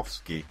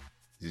Turnovsky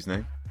is his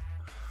name.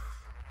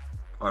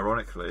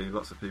 Ironically,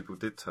 lots of people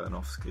did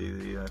Turnovsky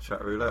the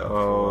chat roulette.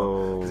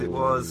 Oh,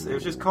 because it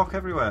was just cock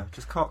everywhere,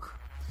 just cock.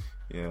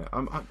 Yeah,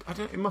 I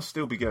don't. It must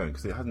still be going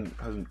because it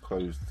hasn't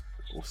closed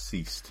or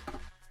ceased.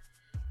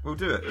 We'll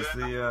do it. I've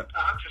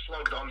just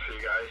logged on for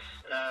you guys.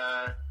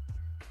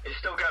 It's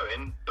still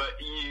going, but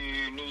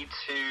you need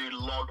to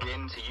log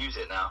in to use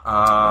it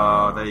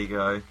now. There you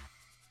go.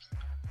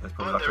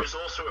 But there is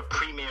also a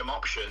premium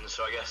option,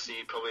 so I guess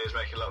he probably is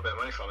making a little bit of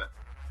money from it.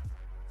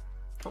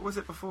 What was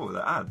it before?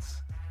 The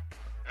ads?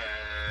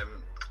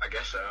 I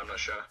guess so, I'm not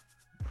sure.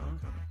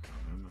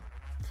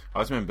 I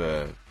just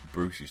remember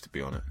Bruce used to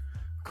be on it.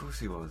 Of course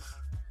he was.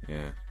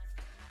 Yeah.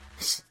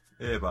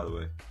 Yeah, by the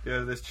way. Yeah,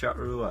 this chat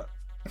roulette.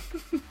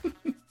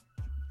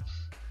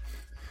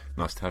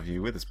 Nice to have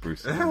you with us,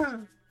 Bruce.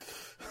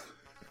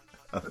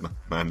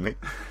 Manly.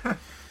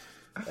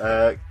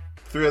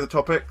 3 other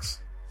topics.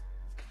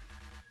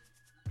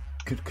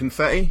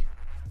 Confetti?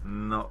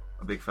 Not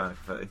a big fan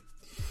of confetti.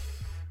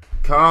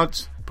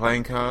 Cards?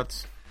 Playing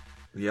cards?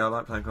 Yeah, I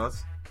like playing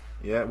cards.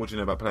 Yeah, what do you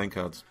know about playing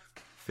cards?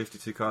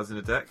 52 cards in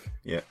a deck.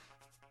 Yeah.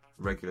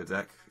 Regular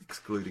deck,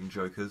 excluding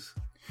jokers.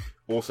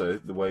 Also,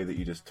 the way that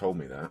you just told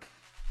me that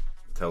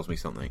tells me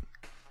something.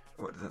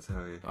 What does that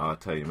tell you? I'll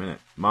tell you in a minute.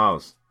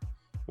 Miles,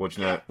 what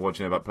do you know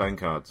about playing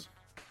cards?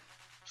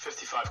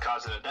 55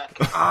 cards in a deck.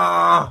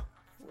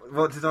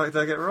 What did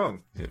I get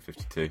wrong? Yeah,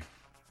 52.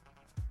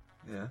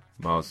 Yeah.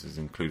 Miles is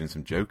including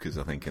some jokers,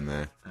 I think, in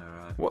there.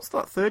 Alright. What's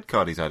that third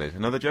card he's added?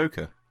 Another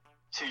joker?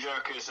 2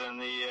 jokers and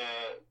the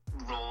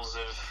rules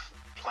of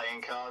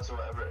playing cards or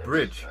whatever it is.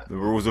 Bridge. The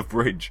rules of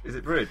bridge. Is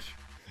it bridge?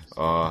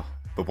 The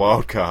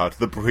wild card,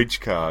 the bridge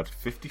card.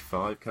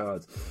 55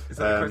 cards. Is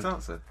that the correct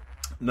answer?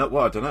 No,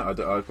 well, I don't know.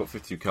 I've got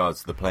 52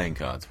 cards, the playing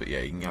cards, but yeah,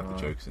 you can have the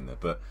jokers in there.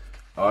 But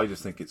I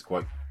just think it's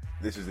quite...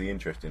 This is the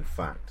interesting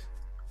fact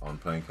on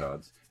playing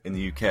cards. In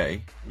the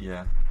UK,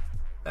 yeah,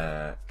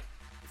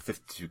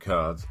 52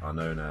 cards are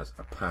known as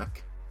a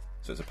pack.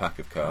 So it's a pack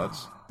of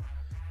cards.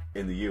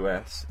 In the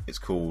US, it's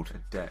called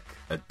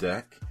a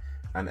deck.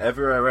 And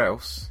everywhere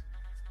else,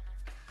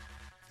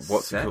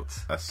 what's set? it called?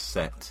 A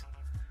set.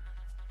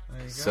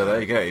 There you go. So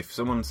there you go. If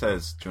someone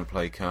says, "Do you want to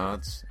play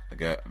cards?" I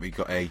go, "Have you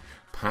got a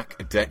pack,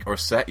 a deck, or a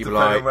set?" You're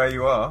Depending like, on where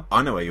you are.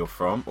 "I know where you're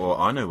from," or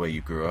 "I know where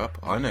you grew up.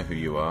 I know who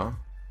you are."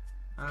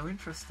 Oh,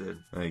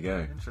 interesting. There you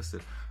go.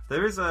 Interesting.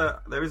 There is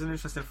an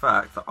interesting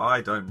fact that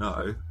I don't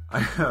know,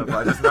 but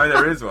I just know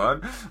there is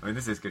one. I mean,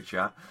 this is good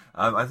chat.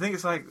 I think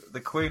it's like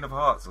the Queen of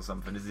Hearts or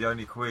something is the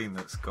only queen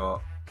that's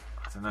got,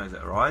 I don't know, is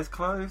it her eyes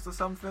closed or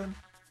something?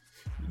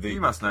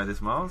 You must know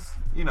this, Miles.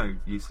 You know,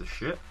 useless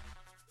shit.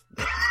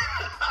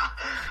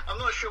 I'm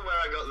not sure where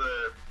I got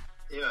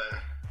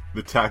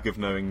the tag of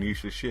knowing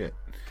useless shit.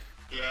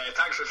 Yeah,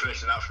 thanks for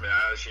finishing that for me.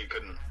 I actually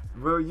couldn't.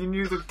 Well, you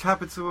knew the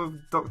capital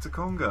of Dr.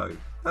 Congo.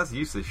 That's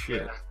useless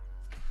shit. Yeah.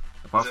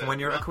 Apart from when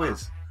you're at a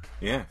quiz.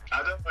 Yeah.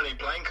 I don't know any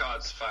playing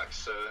cards facts,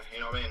 so you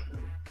know what I mean?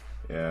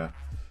 Yeah.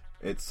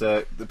 It's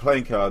the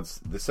playing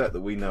cards, the set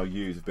that we now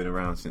use have been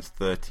around since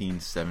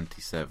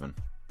 1377.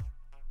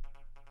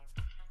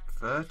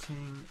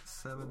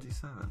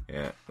 1377?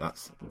 Yeah,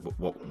 that's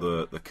what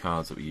the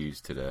cards that we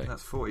use today.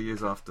 That's 40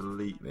 years after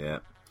Leap. Yeah.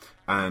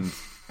 And...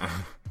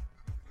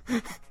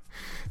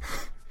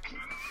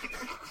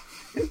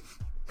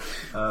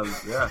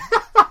 yeah.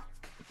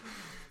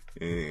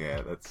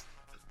 Yeah, that's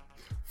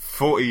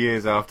 40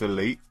 years after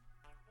Leap.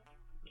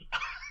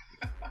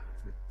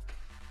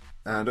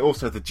 And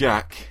also the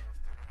Jack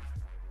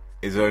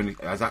is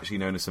actually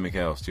known as something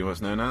else. Do you know what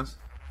it's known as?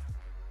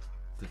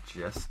 The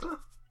Jester?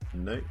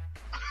 No.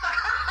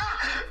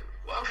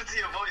 What happened to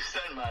your voice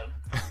then, man?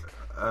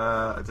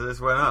 I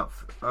just went up.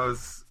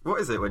 What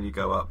is it when you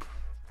go up?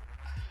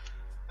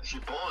 It's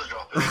your balls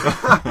dropping.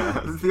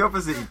 It's the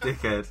opposite, you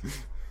dickhead.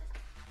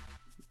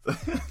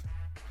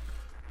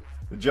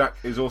 The Jack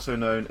is also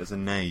known as a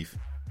knave.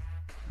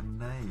 A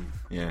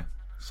knave. Yeah,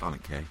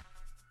 silent K.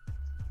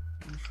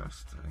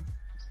 Interesting.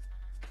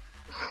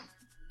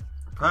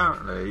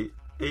 Apparently,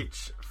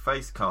 each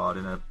face card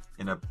in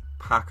a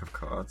pack of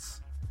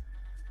cards.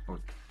 Or,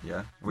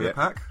 we're a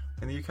pack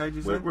in the UK. Did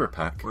you say? We're a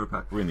pack. We're a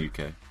pack. We're in the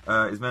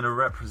UK. Is meant to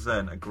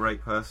represent a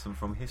great person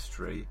from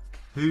history.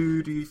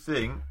 Who do you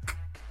think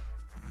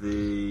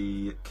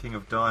the King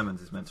of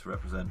Diamonds is meant to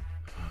represent?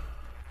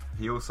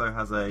 He also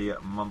has a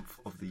month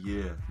of the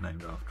year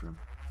named after him.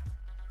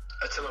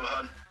 Attila the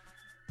Hun.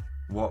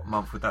 What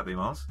month would that be,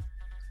 Mars?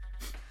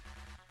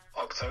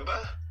 October?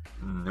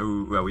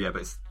 No, well, yeah,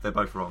 but they're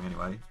both wrong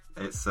anyway.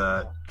 It's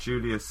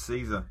Julius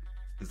Caesar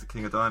is the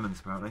King of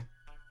Diamonds, apparently.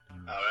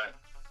 Alright.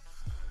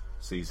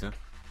 Caesar.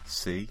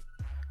 C.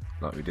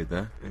 Like we did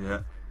there.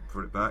 Yeah,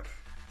 put it back.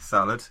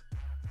 Salad.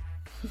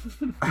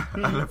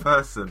 And a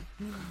person.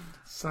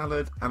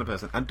 Salad and a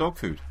person. And dog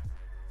food.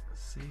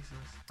 Caesar's.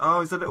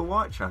 Oh, he's a little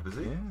white chap, is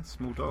he? Yeah,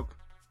 small dog.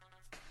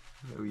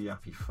 Little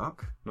yappy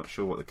fuck. Not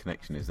sure what the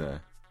connection is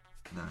there.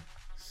 No.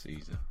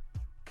 Caesar.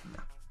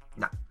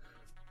 No.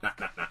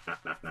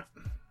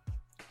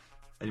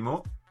 Any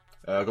more?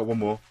 I got one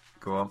more.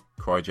 Go on.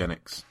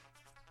 Cryogenics.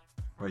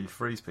 Where you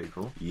freeze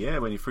people. Yeah,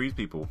 when you freeze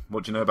people.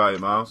 What do you know about it,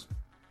 Miles?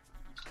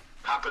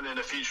 Happened in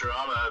a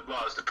Futurama. Well,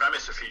 it was the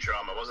premise of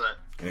Futurama, wasn't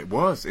it? It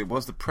was. It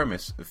was the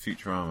premise of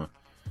Futurama.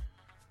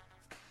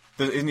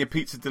 Isn't he a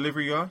pizza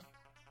delivery guy?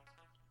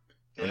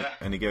 Yeah.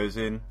 And he goes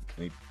in,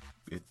 and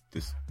he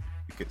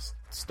gets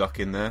stuck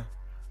in there.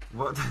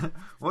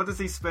 What does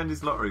he spend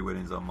his lottery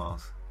winnings on,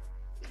 Mars?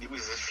 It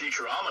was his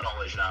Futurama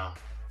knowledge now.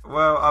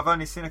 Well, I've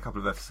only seen a couple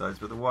of episodes,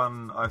 but the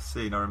one I've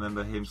seen, I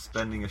remember him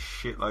spending a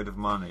shitload of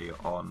money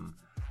on...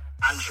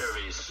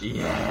 Anchovies.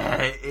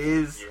 Yeah, it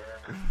is.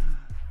 Yeah.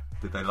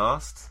 Did they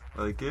last?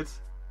 Were they good?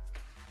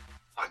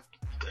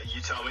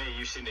 You tell me,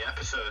 you've seen the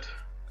episode.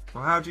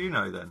 Well, how do you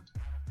know then?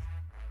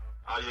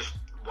 I just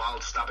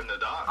wild stab in the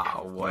dark.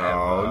 Oh, whatever.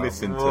 Oh,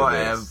 listen to this.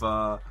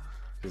 Whatever.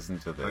 Listen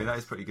to this. I mean, that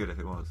is pretty good if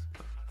it was,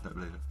 but I don't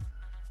believe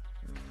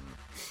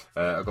it.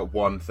 I've got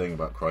one thing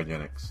about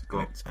cryogenics, Go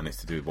on. and it's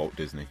to do with Walt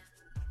Disney.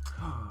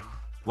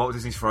 Walt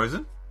Disney's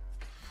Frozen?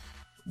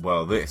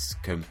 Well, this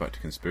comes back to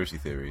conspiracy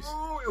theories.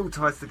 Oh, it all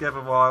ties together,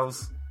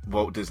 Wiles.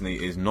 Walt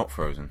Disney is not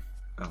frozen.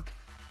 Oh.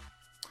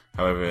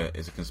 However,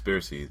 it's a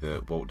conspiracy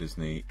that Walt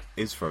Disney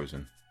is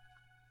frozen.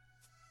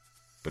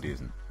 But he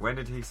isn't. When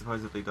did he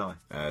supposedly die?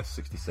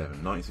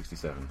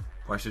 1967.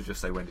 Well, I should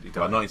just say when did he die?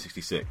 Well,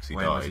 1966 he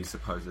when died. was he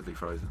supposedly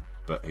frozen?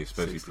 But he was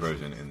supposed to be 66.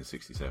 frozen in the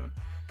 67.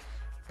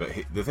 But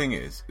the thing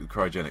is,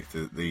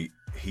 cryogenics,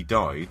 he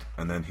died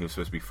and then he was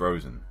supposed to be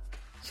frozen.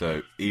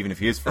 So even if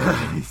he is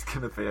frozen, he's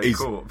gonna be a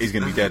corpse. He's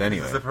going to be dead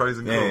anyway. He's a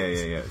frozen corpse.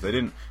 corpse. Yeah. They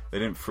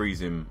didn't freeze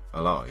him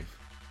alive.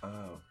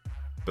 Oh.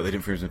 But they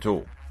didn't freeze him at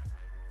all.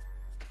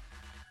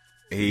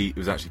 He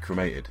was actually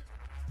cremated.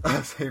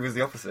 So he was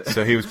the opposite.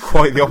 So he was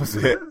quite the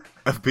opposite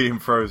of being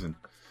frozen.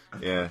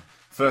 Yeah.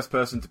 First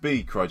person to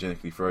be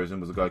cryogenically frozen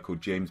was a guy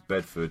called James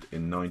Bedford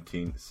in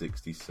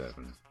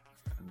 1967.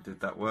 And did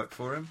that work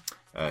for him?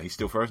 He's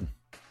still frozen.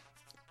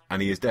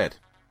 And he is dead.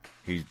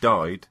 He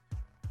died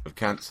of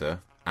cancer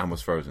and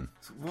was frozen.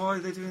 So why are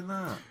they doing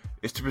that?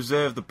 It's to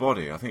preserve the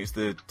body. I think it's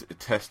the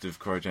test of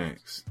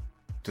cryogenics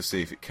to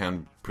see if it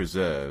can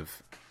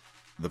preserve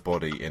the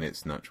body in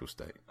its natural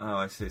state. Oh,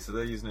 I see. So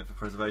they're using it for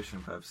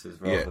preservation purposes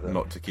rather than...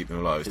 not to keep them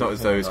alive. It's keep not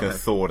as though it's going to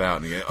alive. thaw it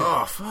out and you go,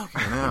 oh,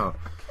 fucking hell.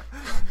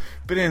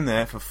 Been in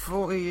there for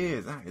 40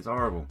 years. That is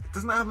horrible.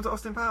 Doesn't that happen to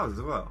Austin Powers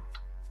as well?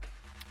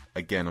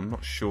 Again, I'm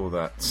not sure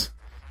that's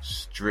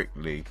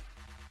strictly...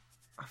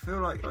 I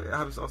feel like it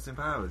happens to Austin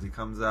Powers. He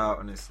comes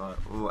out and it's like,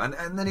 oh, and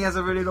then he has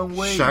a really long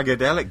wee.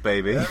 Shagadelic,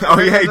 baby. Yeah, Oh,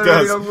 yeah, he has a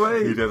does. really long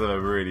wee. He does have a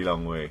really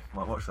long wee.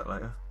 Might watch that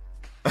later.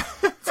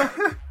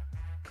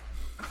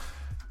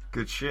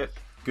 Good shit.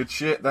 Good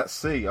shit, that's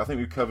C. I think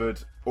we've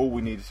covered all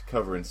we needed to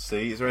cover in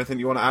C. Is there anything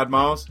you want to add,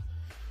 Miles?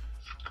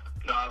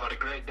 No, I've had a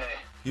great day.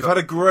 You've had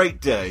a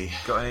great day.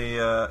 Got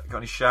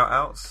any shout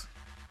outs?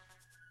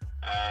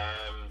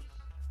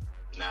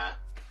 Nah.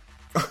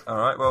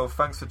 Alright, well,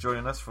 thanks for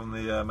joining us from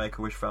the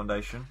Make-A-Wish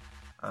Foundation.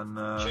 And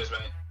Cheers,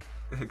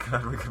 mate.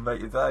 glad we can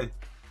make your day.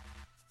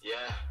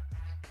 Yeah.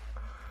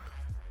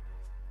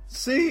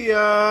 See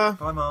ya.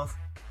 Bye, Mars.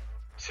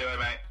 See you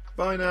later, mate.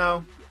 Bye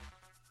now.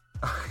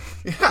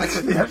 He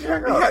actually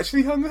hung up. He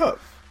actually hung up.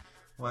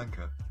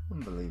 Wanker.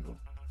 Unbelievable.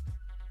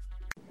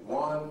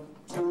 1,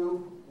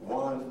 2,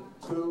 1,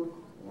 2,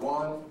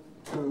 1,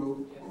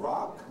 2,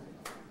 rock,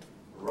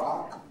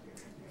 rock,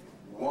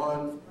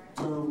 1,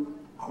 2,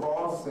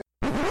 cross.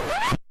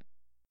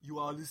 You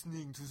are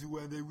listening to the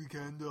Wednesday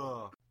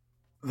Weekender.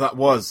 That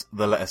was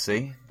the letter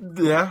C.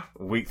 Yeah.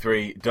 Week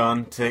 3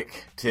 done.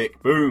 Tick,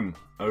 tick, boom.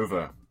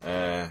 Over.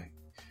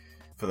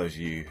 For those of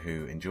you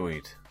who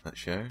enjoyed that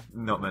show,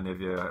 Not many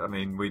of you. I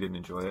mean, we didn't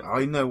enjoy it.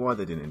 I know why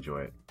they didn't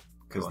enjoy it.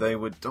 Because Go on. they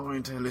were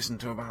dying to listen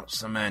to about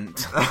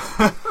cement.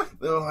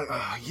 They were like,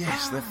 oh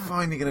yes, they're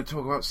finally going to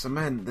talk about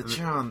cement. The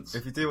chance.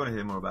 If you do want to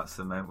hear more about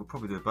cement, we'll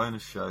probably do a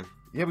bonus show.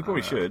 Yeah, we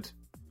probably should.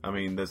 I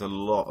mean, there's a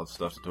lot of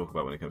stuff to talk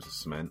about when it comes to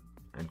cement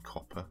and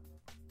copper.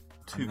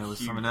 And there was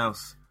something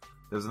else.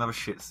 There was another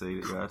shit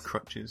seed that you had.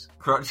 Crutches.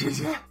 Crutches,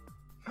 yeah.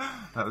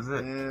 That was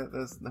it. Yeah,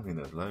 there's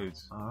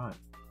loads. Alright.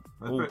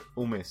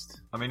 All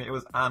missed. I mean, it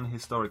was an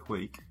historic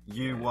week.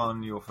 You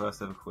won your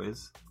first ever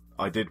quiz.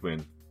 I did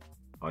win.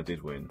 And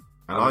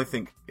I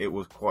think it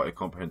was quite a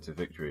comprehensive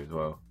victory as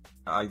well.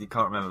 I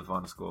can't remember the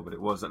final score, but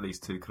it was at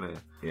least 2 clear.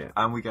 Yeah.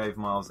 And we gave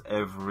Miles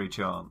every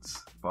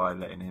chance by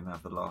letting him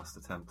have the last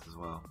attempt as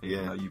well.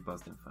 Even though you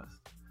buzzed in first.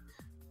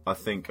 I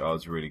think I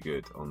was really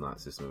good on that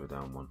System of a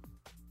Down one.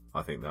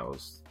 I think that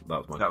was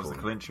my That was the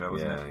clincher,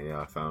 wasn't it?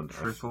 Yeah, I found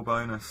triple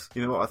bonus.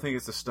 You know what? I think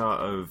it's the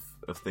start of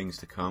things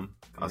to come.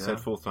 I said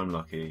 4th time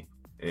lucky.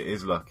 It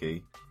is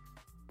lucky,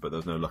 but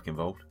there's no luck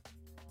involved.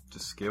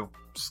 Just skill.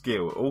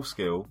 All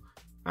skill,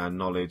 and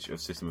knowledge of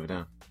System of a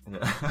Down.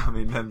 Yeah, I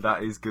mean, then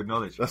that is good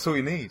knowledge. That's all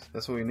you need.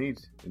 That's all you need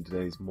in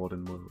today's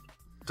modern world.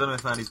 Don't know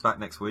if Andy's back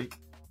next week.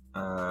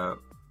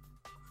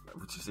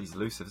 He's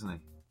elusive, isn't he?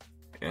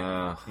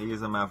 Yeah. He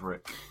is a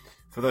maverick.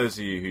 For those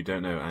of you who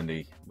don't know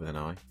Andy with an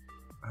I,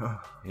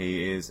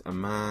 he is a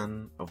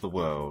man of the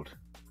world.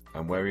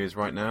 And where he is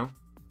right now,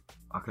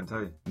 I can tell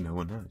you. No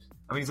one knows.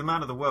 I mean, he's a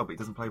man of the world, but he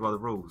doesn't play by the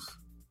rules.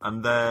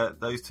 And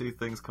those two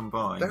things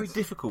combined... Very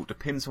difficult to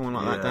pin someone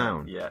like that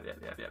down. Yeah.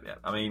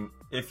 I mean,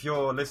 if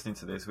you're listening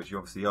to this, which you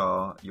obviously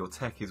are, your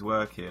tech is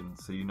working,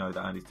 so you know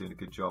that Andy's doing a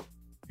good job.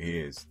 He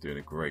is doing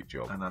a great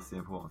job. And that's the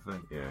important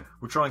thing. Yeah.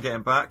 We'll try and get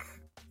him back.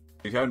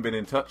 If you haven't been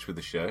in touch with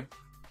the show,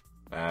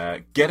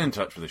 get in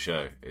touch with the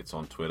show. It's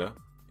on Twitter.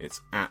 It's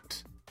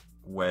at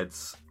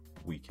Weds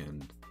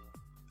Weekend.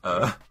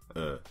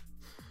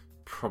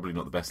 Probably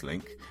not the best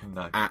link.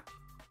 No. At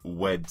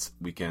Weds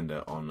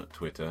Weekender on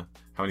Twitter.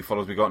 How many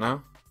followers we got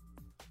now?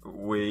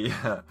 We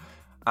at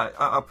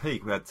our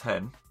peak we had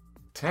 10.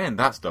 10?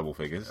 That's double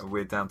figures.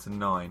 We're down to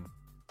 9.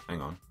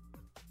 Hang on.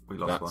 We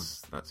lost one.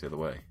 That's the other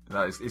way.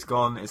 No, it's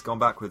gone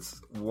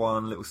backwards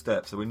one little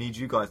step. So we need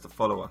you guys to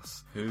follow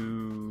us.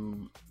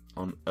 Who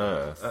on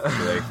earth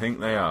do they think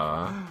they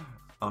are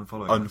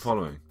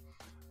unfollowing?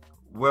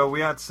 Well, we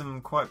had some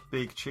quite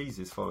big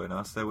cheeses following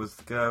us. There was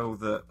the girl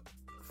that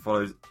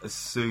followed as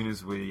soon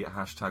as we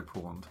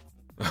 #porned.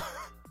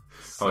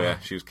 Oh yeah,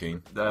 she was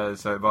keen.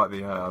 So it might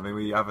be her. I mean,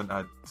 we haven't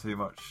had too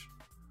much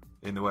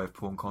in the way of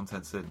porn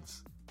content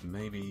since.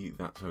 Maybe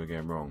that's where we're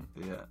going wrong.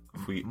 Yeah.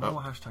 If we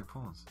more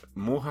 #porns.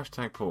 More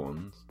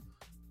 #porns,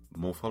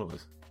 more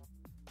followers.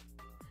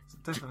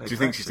 Do you connection.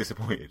 think she's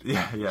disappointed?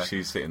 Yeah.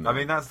 She's sitting there. I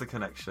mean, that's the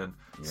connection.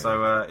 Yeah.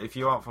 So if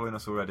you aren't following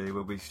us already,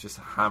 we'll be just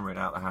hammering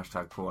out the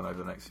 #porn over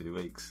the next few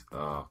weeks.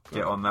 Oh, God.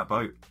 Get on that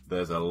boat.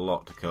 There's a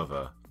lot to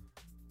cover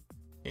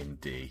in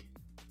D.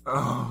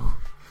 Oh.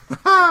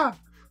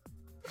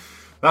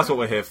 That's what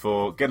we're here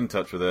for. Get in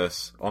touch with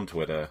us on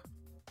Twitter.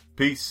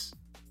 Peace.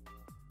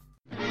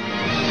 That's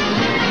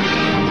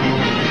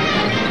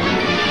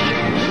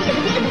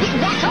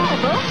all,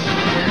 folks.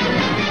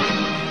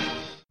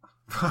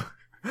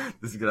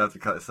 This is going to have to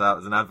cut this out.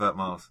 There's an advert,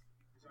 Miles.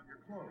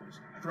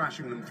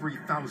 Thrashing them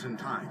 3,000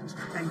 times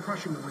and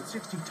crushing them with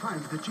 60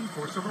 times the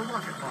G-force of a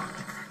rocket launch.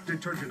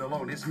 Detergent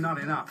alone is not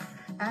enough.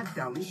 Add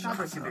Downy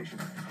fabric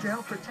conditioner to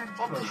help protect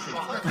clothes.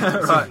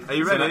 Right, are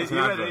you ready?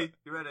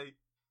 You ready?